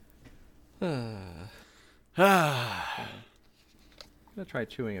I'm gonna try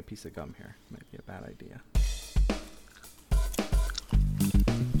chewing a piece of gum here. Might be a bad idea.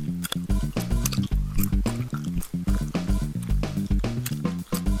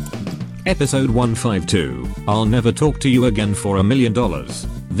 Episode 152. I'll never talk to you again for $1 million.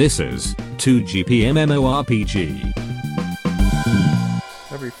 This is 2GPMMORPG.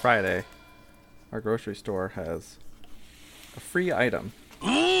 Every Friday, our grocery store has a free item. You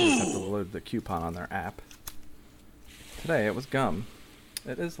just have to load the coupon on their app. Today it was gum.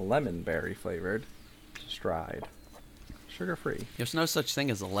 It is lemon berry flavored. Stride. Sugar free. There's no such thing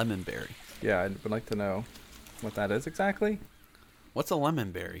as a lemon berry. Yeah, I would like to know what that is exactly. What's a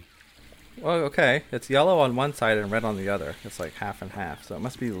lemon berry? Well, okay. It's yellow on one side and red on the other. It's like half and half. So it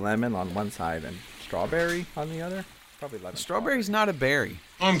must be lemon on one side and strawberry on the other. Probably lemon. Strawberry's not a berry.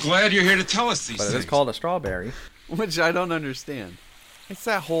 I'm glad you're here to tell us these But things. it is called a strawberry. Which I don't understand. It's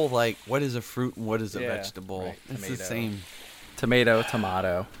that whole, like, what is a fruit and what is a Yeah, vegetable? right. It's Tomato. the same.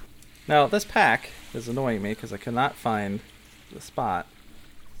 Tomato. Now, this pack is annoying me because I cannot find the spot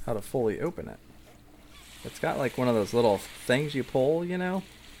how to fully open it. It's got like one of those little things you pull, you know?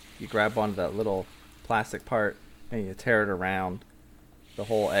 You grab onto that little plastic part and you tear it around the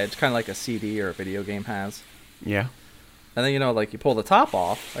whole edge, kind of like a CD or a video game has. Yeah. And then, you know, like you pull the top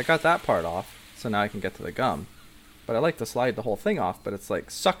off. I got that part off, so now I can get to the gum. But I like to slide the whole thing off, but it's like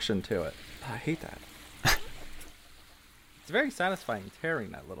suction to it. I hate that. It's very satisfying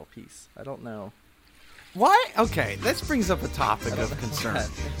tearing that little piece. I don't know. Why? Okay, this brings up a topic of concern. that.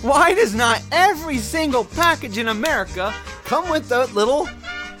 Why does not every single package in America come with that little,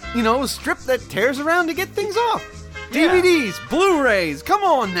 strip that tears around to get things off? Yeah. DVDs, Blu-rays, come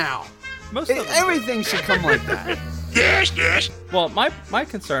on now. Most of them do. Everything should come like that. Yes. Well, my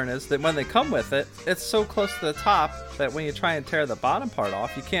concern is that when they come with it, it's so close to the top that when you try and tear the bottom part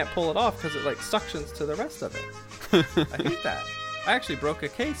off, you can't pull it off because it like suctions to the rest of it. I hate that. I actually broke a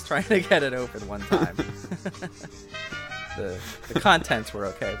case trying to get it open one time. The contents were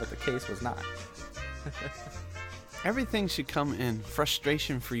okay, but the case was not. Everything should come in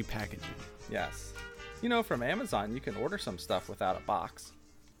frustration-free packaging. Yes. You know, from Amazon, you can order some stuff without a box.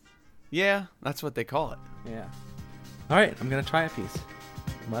 Yeah, that's what they call it. Yeah. All right, I'm going to try a piece.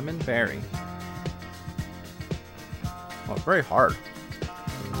 Lemon berry. Oh, it's very hard.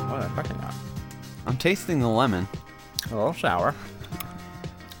 What am I fucking at? I'm tasting the lemon, A little sour.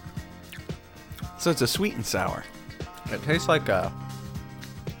 so it's a sweet and sour. It tastes like a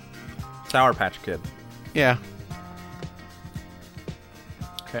Sour Patch Kid. Yeah.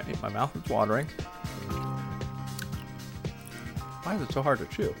 Can't eat. My mouth is watering. Why is it so hard to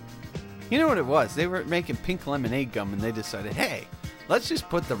chew? You know what it was? They were making pink lemonade gum, and they decided, hey, let's just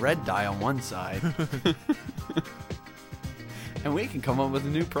put the red dye on one side, and we can come up with a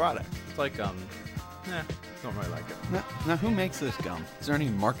new product. It's like, don't really like it. Now, who makes this gum? Is there any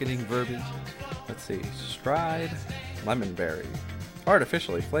marketing verbiage? Let's see. Stride lemon berry.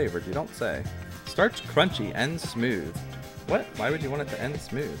 Artificially flavored, you don't say. Starts crunchy, ends smooth. What? Why would you want it to end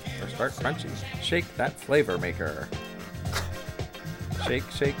smooth? Or start crunchy? Shake that flavor maker. Shake,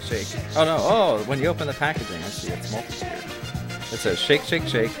 shake, shake. Oh no, when you open the packaging, I see it's multi-tiered. It says shake, shake,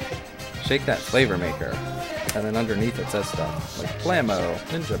 shake. Shake that flavor maker. And then underneath it says stuff like Blammo,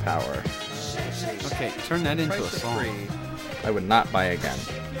 Ninja Power. Okay, turn that into a Price of song. free. I would not buy again.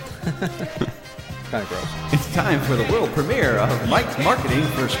 Kind of gross. It's time for the world premiere of Mike's marketing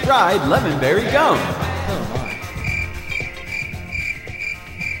for Stride Lemonberry Gum. Oh my.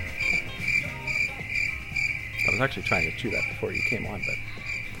 I was actually trying to chew that before you came on,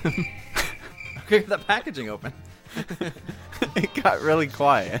 but... Okay, the packaging open. It got really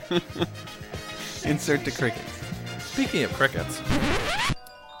quiet. Insert the crickets. Speaking of crickets,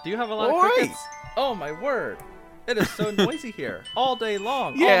 do you have a lot of All right. crickets? Oh my word. It is so noisy here. All day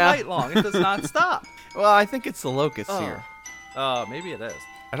long. Yeah. All night long. It does not stop. Well, I think it's the locusts Oh. here. Maybe it is.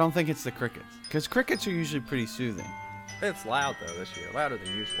 I don't think it's the crickets. Because crickets are usually pretty soothing. It's loud though this year. Louder than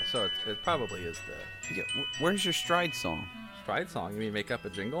usual. So it probably is the Yeah, where's your Stride song? Stride song. You mean make up a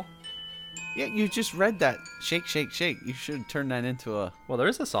jingle? Yeah, you just read that. Shake, shake, shake. You should turn that into a... Well, there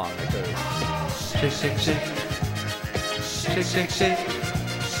is a song that goes shake, shake, shake, shake, shake, shake,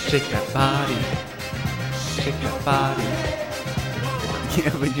 shake that body, shake that body.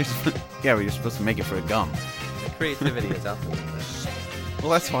 Yeah, but you're supposed to make it for a gum. The creativity is out the window.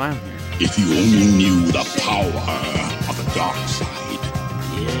 Well, that's why I'm here. If you only knew the power of the dark side.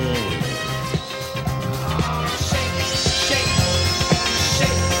 Yeah.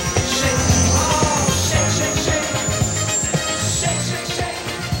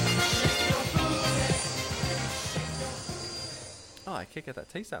 Oh, I can't get that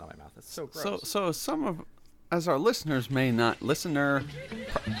taste out of my mouth. It's so gross. So some of, as our listeners may not, listener,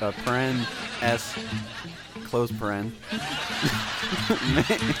 paren, s, close paren,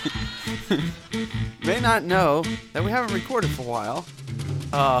 may not know that we haven't recorded for a while.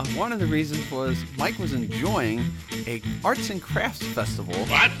 One of the reasons was Mike was enjoying a arts and crafts festival.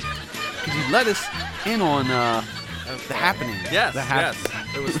 What? He let us in on the happening. Yes, the yes.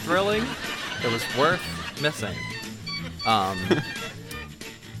 It was thrilling. It was worth missing.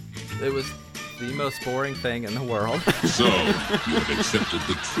 It was the most boring thing in the world. So, you have accepted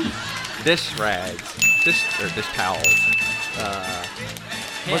the truth. Dish rags. Dish towels.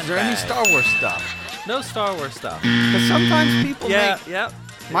 Was there any handbags. Star Wars stuff? No Star Wars stuff. Because sometimes people Yeah, make... yeah.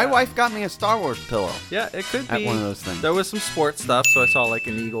 My wife got me a Star Wars pillow. Yeah, it could At be. one of those things. There was some sports stuff, so I saw like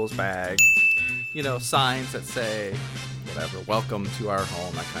an Eagles bag. You know, signs that say, whatever, welcome to our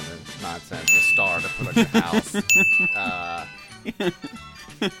home, that kind of nonsense. A star to put on your house.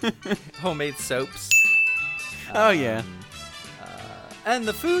 Homemade soaps. Oh, yeah. And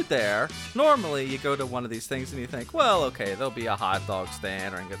the food there, normally you go to one of these things and you think, well, okay, there'll be a hot dog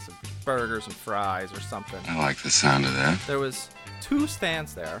stand or I can get some burgers and fries or something. I like the sound of that. There was 2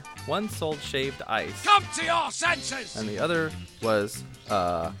 stands there. One sold shaved ice. Come to your senses! And the other was,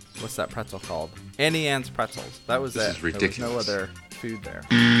 what's that pretzel called? Annie Ann's Pretzels. That was This it. is ridiculous. There was no other food there.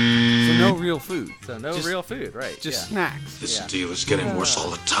 So no real food. So no Just- real food, right. Just yeah. snacks. This Yeah. deal is getting worse all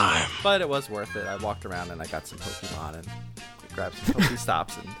the time. But it was worth it. I walked around and I got some Pokemon and grabbed some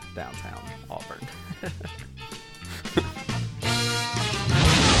Pokestops in downtown Auburn.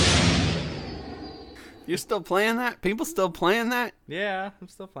 You're still playing that? People still playing that? Yeah, I'm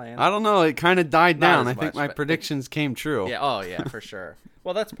still playing. I don't know. It kind of died Not down. as I think much, my but- predictions came true. Yeah, oh yeah, for sure.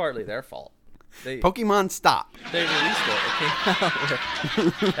 Well, that's partly their fault. They Pokemon stop. released it. It came out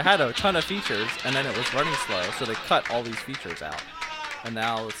with, it had a ton of features, and then it was running slow, so they cut all these features out. And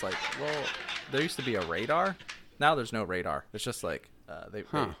now it's like, well, there used to be a radar. Now there's no radar. It's just like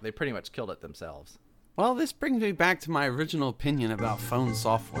they pretty much killed it themselves. Well, this brings me back to my original opinion about phone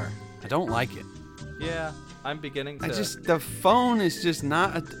software. I don't like it. Yeah, I'm beginning to. The phone is just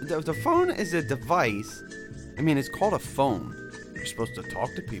not. The phone is a device. I mean, it's called a phone. You're supposed to talk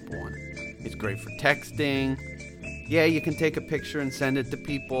to people on it. It's great for texting. Yeah, you can take a picture and send it to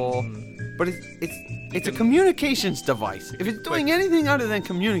people. But it's a communications device. If it's doing anything other than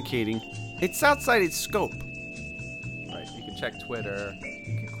communicating, it's outside its scope. Right, you can check Twitter.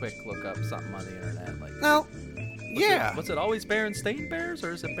 You can quick look up something on the internet. Like Now, yeah. was it always Berenstain Bears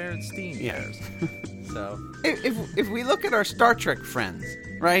or is it Berenstein Yeah. Bears? So If we look at our Star Trek friends,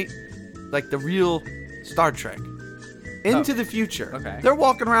 right? Like the real Star Trek. Into the future. Okay. They're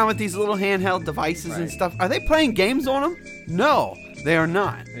walking around with these little handheld devices and Right. stuff. Are they playing games on them? No, they are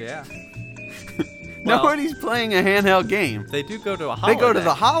not. yeah, Well- Nobody's playing a handheld game. they do go to a holiday. They go to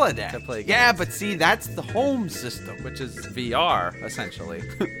the holiday. to play Yeah, games. but see, that's the home system. which is VR essentially.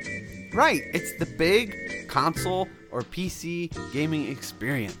 Right. It's the big console or PC gaming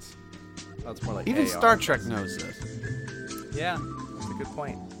experience. That's more like Even AR. Star Trek knows this. Yeah, that's a good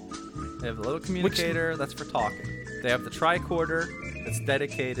point. They have the little communicator that's for talking. They have the tricorder. Its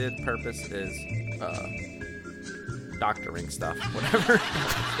dedicated purpose is doctoring stuff, whatever.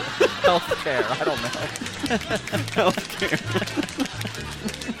 Healthcare. I don't know.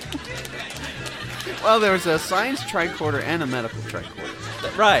 Well, there's a science tricorder and a medical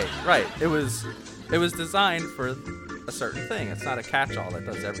tricorder. Right. It was designed for a certain thing. It's not a catch-all that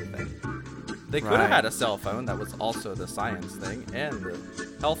does everything. They could have Right. had a cell phone that was also the science thing and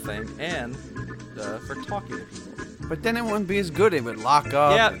the health thing and for talking to people. But then it wouldn't be as good. It would lock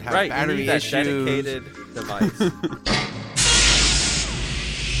up. Yeah, it'd have right. You Battery need that issues. dedicated device.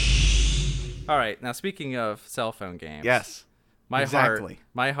 All right. Now, speaking of cell phone games, Yes. my exactly.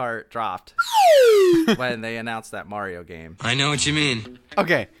 heart dropped when they announced that Mario game. I know what you mean.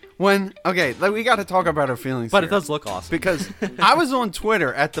 Okay. Like we got to talk about our feelings. But here. it does look awesome. Because I was on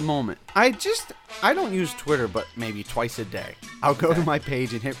Twitter at the moment. I don't use Twitter, but maybe twice a day. I'll go to my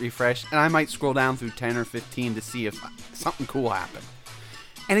page and hit refresh, and I might scroll down through 10 or 15 to see if something cool happened.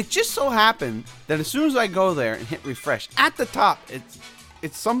 And it just so happened that as soon as I go there and hit refresh, at the top,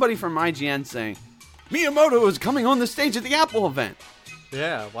 it's somebody from IGN saying, Miyamoto is coming on the stage at the Apple event.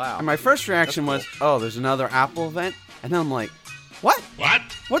 Yeah. Wow. And my first reaction was, oh, there's another Apple event? And then I'm like, what? What?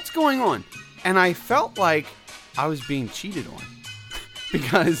 What's going on? And I felt like I was being cheated on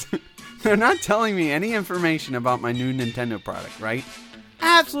because they're not telling me any information about my new Nintendo product, right?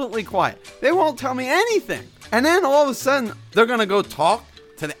 Absolutely quiet. They won't tell me anything. And then all of a sudden, they're going to go talk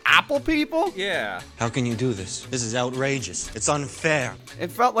To the Apple people? Yeah. How can you do this? This is outrageous. It's unfair. It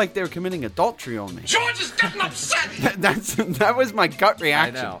felt like they were committing adultery on me. George is getting upset! That was my gut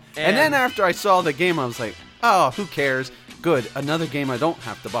reaction. I know. And then And- after I saw the game, I was like, oh, who cares? Good, another game I don't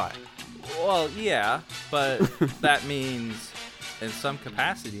have to buy. Well, yeah, but that means in some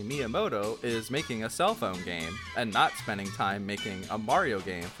capacity, Miyamoto is making a cell phone game and not spending time making a Mario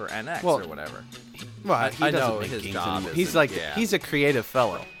game for NX Well, or whatever. Well, he I doesn't know make his games job anymore. isn't- He's like, yeah. he's a creative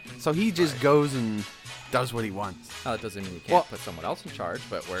fellow. So he just goes and does what he wants. Now, that doesn't mean you can't Well- put someone else in charge,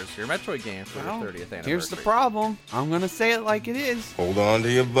 but where's your Metroid game for Well, your 30th anniversary? here's the problem. I'm going to say it like it is. Hold on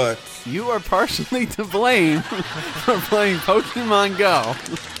to your butts. You are partially to blame for playing Pokemon Go.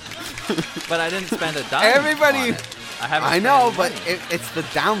 But I didn't spend a dime Everybody, on it. I haven't I spent know, any but money. it's the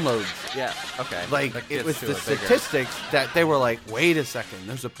downloads. Yeah, okay. Like, That it gets was to the a bigger- statistics that they were like, wait a second,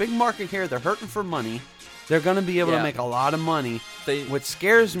 there's a big market here. They're hurting for money. They're going to be able to Yeah. make a lot of money. They- What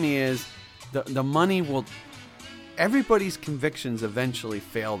scares me is the money will. Everybody's convictions eventually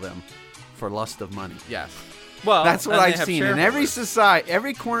fail them for lust of money. Yes. Well, That's what and they I've have seen in every shareholders. society,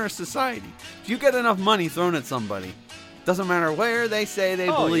 every corner of society. If you get enough money thrown at somebody, doesn't matter where they say they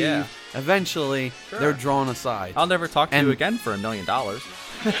Oh, believe, yeah. eventually Sure. they're drawn aside. I'll never talk to And- you again for $1 million.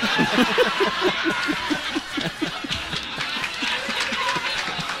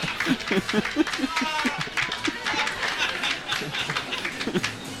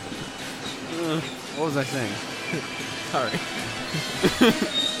 What was I saying? Sorry.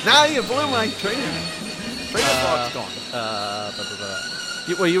 Now you blew my train of thoughts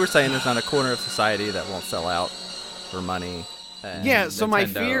gone. Well, you were saying there's not a corner of society that won't sell out for money. and Yeah, so my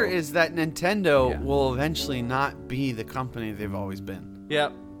Nintendo- fear is that Nintendo Yeah. will eventually not be the company they've always been.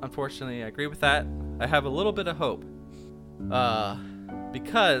 Yep, unfortunately, I agree with that. I have a little bit of hope.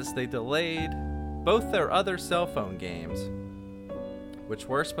 Because they delayed both their other cell phone games, which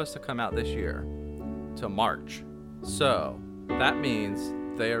were supposed to come out this year, to March. So, that means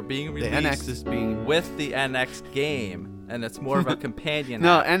they are being The released NX is being... with the NX game, and it's more of a companion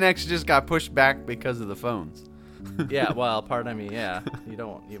No, app. NX just got pushed back because of the phones. Yeah, well, pardon me, yeah.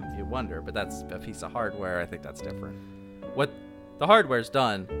 You wonder, but that's a piece of hardware. I think that's different. What the hardware's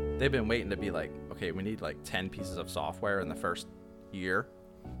done, they've been waiting to be like, okay, we need like 10 pieces of software in the first year.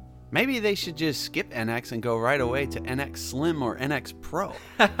 Maybe they should just skip NX and go right away to NX Slim or NX Pro.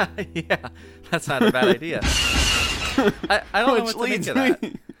 Yeah, that's not a bad idea. I don't know what to make of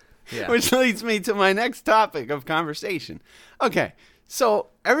that. Yeah. Which leads me to my next topic of conversation. Okay, so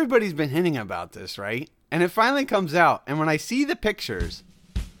everybody's been hinting about this, right? And it finally comes out, and when I see the pictures,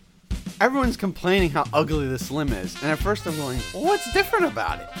 everyone's complaining how ugly the Slim is. And at first I'm going, well, what's different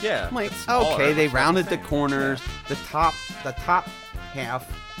about it? Yeah, I'm like, it's smaller, okay, they it's not rounded the the same. corners, the top half.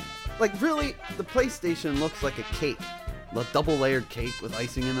 Like, really, the PlayStation looks like a cake. A double-layered cake with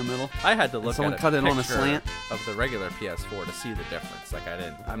icing in the middle. I had to look someone at cut it on a picture slant? of the regular PS4 to see the difference. Like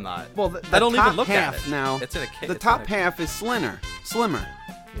I'm not. Well, the I don't top even look half at it now. It's in a cake. The top half is slimmer,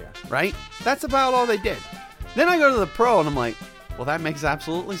 Yeah. right? That's about all they did. Then I go to the Pro and I'm like, well, that makes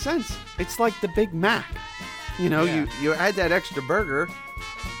absolutely sense. It's like the Big Mac. You know, Yeah. you add that extra burger.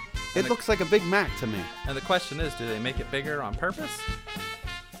 It looks like a Big Mac to me. And the question is, do they make it bigger on purpose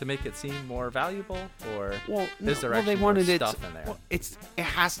to make it seem more valuable, or Well, is there well, actually they wanted more it. stuff in there? Well, it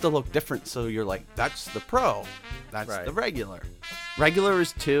has to look different. So you're like, that's the Pro, that's Right. the regular. Regular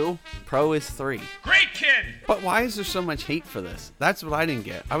is 2, Pro is 3. Great kid! But why is there so much hate for this? That's what I didn't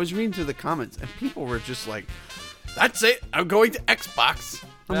get. I was reading through the comments and people were just like, that's it, I'm going to Xbox.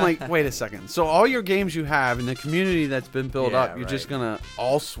 I'm like, wait a second. So all your games you have in the community that's been built Yeah, up, you're just right. gonna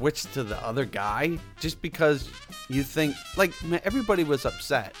all switch to the other guy just because you think, like, everybody was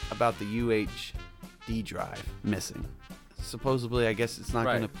upset about the UHD drive missing. Supposedly, I guess it's not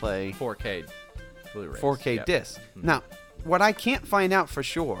Right. gonna play 4K Blu-rays. 4K Yep. disc. Now, what I can't find out for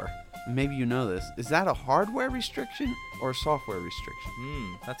sure, maybe you know this, is that a hardware restriction or a software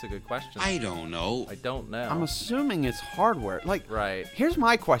restriction? That's a good question. I don't know. I don't know. I'm assuming it's hardware. Like, Right. Here's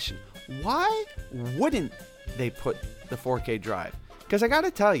my question: why wouldn't they put the 4K drive? Because I got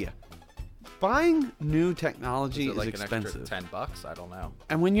to tell you, buying new technology Is is, it like expensive. an extra $10? I don't know.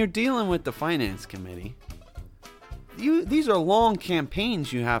 And when you're dealing with the finance committee, these are long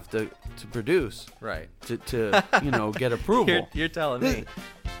campaigns you have to produce Right. to get approval. You're telling me.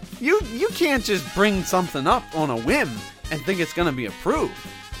 You can't just bring something up on a whim and think it's going to be approved.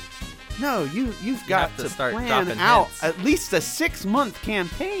 No, you've got have to to start plan dropping out hints. at least a 6-month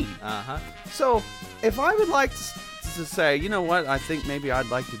campaign. Uh-huh. So if I would like to say, you know what, I think maybe I'd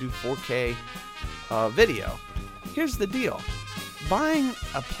like to do 4K video. Here's the deal. Buying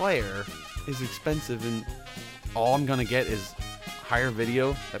a player is expensive, and all I'm going to get is entire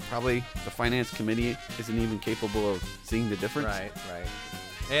video that probably the finance committee isn't even capable of seeing the difference. Right.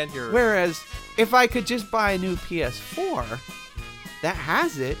 And you're Whereas, if I could just buy a new PS4 that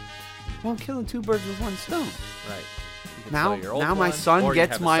has it, well, I'm killing two birds with one stone. right. You can Now, sell your old now my one, son or you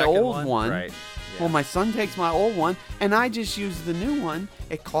gets have a my second old one. Right. Well, my son takes my old one, and I just use the new one.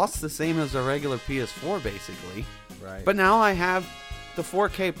 It costs the same as a regular PS4, basically. Right. But now I have the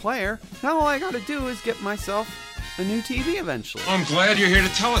 4K player. Now all I got to do is get myself a new TV eventually. I'm glad you're here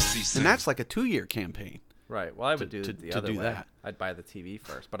to tell us these And things. that's like a 2-year campaign. Right. Well, I would do to- the to other do way. that. I'd buy the TV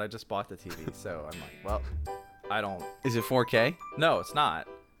first, but I just bought the TV, so I'm like, well, I don't. Is it 4K? No, it's not.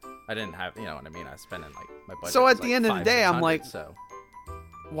 I didn't have, you know what I mean. I was spending like my budget. So was, at the like, end of the day, I'm 500, like- so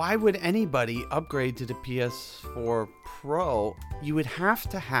Why would anybody upgrade to the PS4 Pro? You would have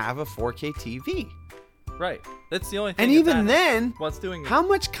to have a 4K TV. right. That's the only thing. And that even that- then, what's doing? how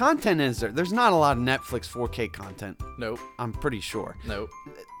much content is there? There's not a lot of Netflix 4K content. Nope. I'm pretty sure. Nope.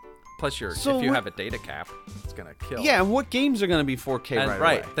 Plus, So if you what- have a data cap, it's gonna kill. Yeah, and what games are going to be 4K And, right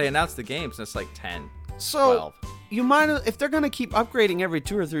away? They announced the games, and it's like 10, So 12. you might, if they're going to keep upgrading every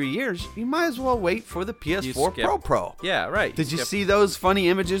 2 or 3 years, you might as well wait for the PS4 skip- Pro. Yeah, right. Did you skip- see those funny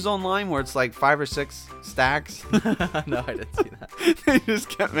images online where it's like 5 or 6 stacks? No, I didn't see that. They just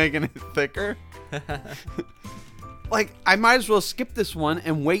kept making it thicker. Like, I might as well skip this one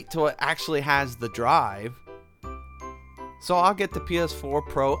and wait till it actually has the drive. So I'll get the PS4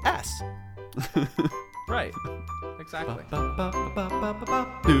 Pro S. Right. Exactly.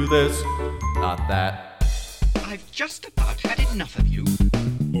 Do this. Not that. I've just about had enough of you.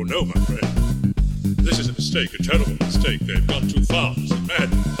 Oh no, my friend. This is a mistake, a terrible mistake. They've gone too far. It's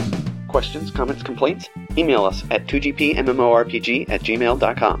madness. Questions, comments, complaints? Email us at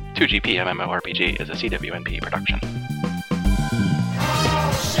 2gpmmorpg@gmail.com. 2GP MMORPG is a CWNP production.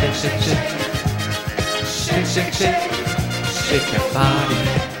 Shake, shake, shake. Shake, shake, shake. Shake your body.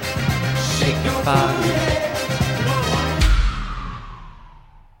 Shake your body.